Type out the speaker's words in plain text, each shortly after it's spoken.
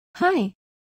Hi.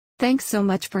 Thanks so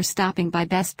much for stopping by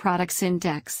Best Products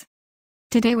Index.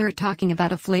 Today we're talking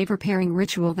about a flavor pairing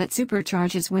ritual that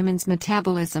supercharges women's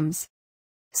metabolisms.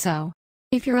 So,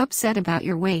 if you're upset about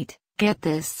your weight, get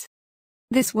this.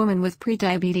 This woman with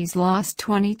prediabetes lost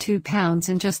 22 pounds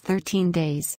in just 13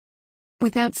 days.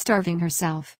 Without starving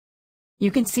herself. You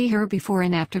can see her before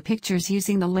and after pictures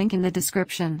using the link in the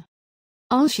description.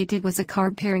 All she did was a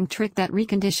carb pairing trick that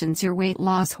reconditions your weight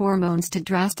loss hormones to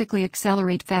drastically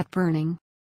accelerate fat burning.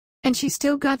 And she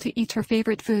still got to eat her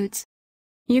favorite foods.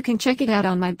 You can check it out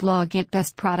on my blog at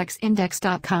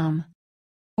bestproductsindex.com.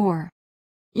 Or,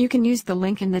 you can use the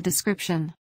link in the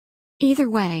description. Either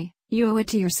way, you owe it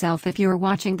to yourself if you are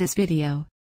watching this video.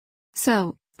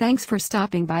 So, thanks for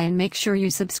stopping by and make sure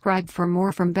you subscribe for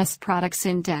more from Best Products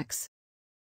Index.